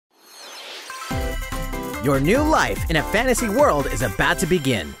Your new life in a fantasy world is about to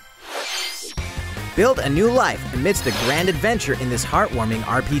begin. Build a new life amidst a grand adventure in this heartwarming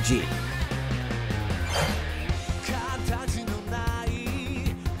RPG.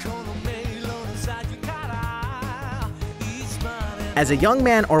 As a young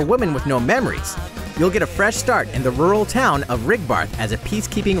man or woman with no memories, you'll get a fresh start in the rural town of Rigbarth as a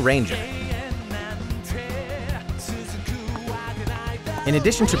peacekeeping ranger. In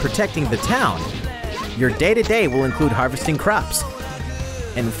addition to protecting the town, your day-to-day will include harvesting crops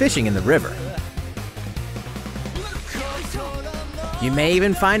and fishing in the river. You may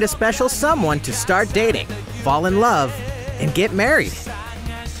even find a special someone to start dating, fall in love, and get married.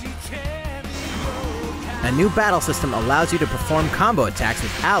 A new battle system allows you to perform combo attacks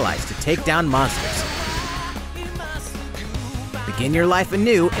with allies to take down monsters. Begin your life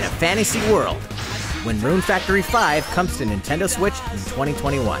anew in a fantasy world when Rune Factory 5 comes to Nintendo Switch in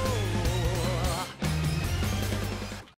 2021.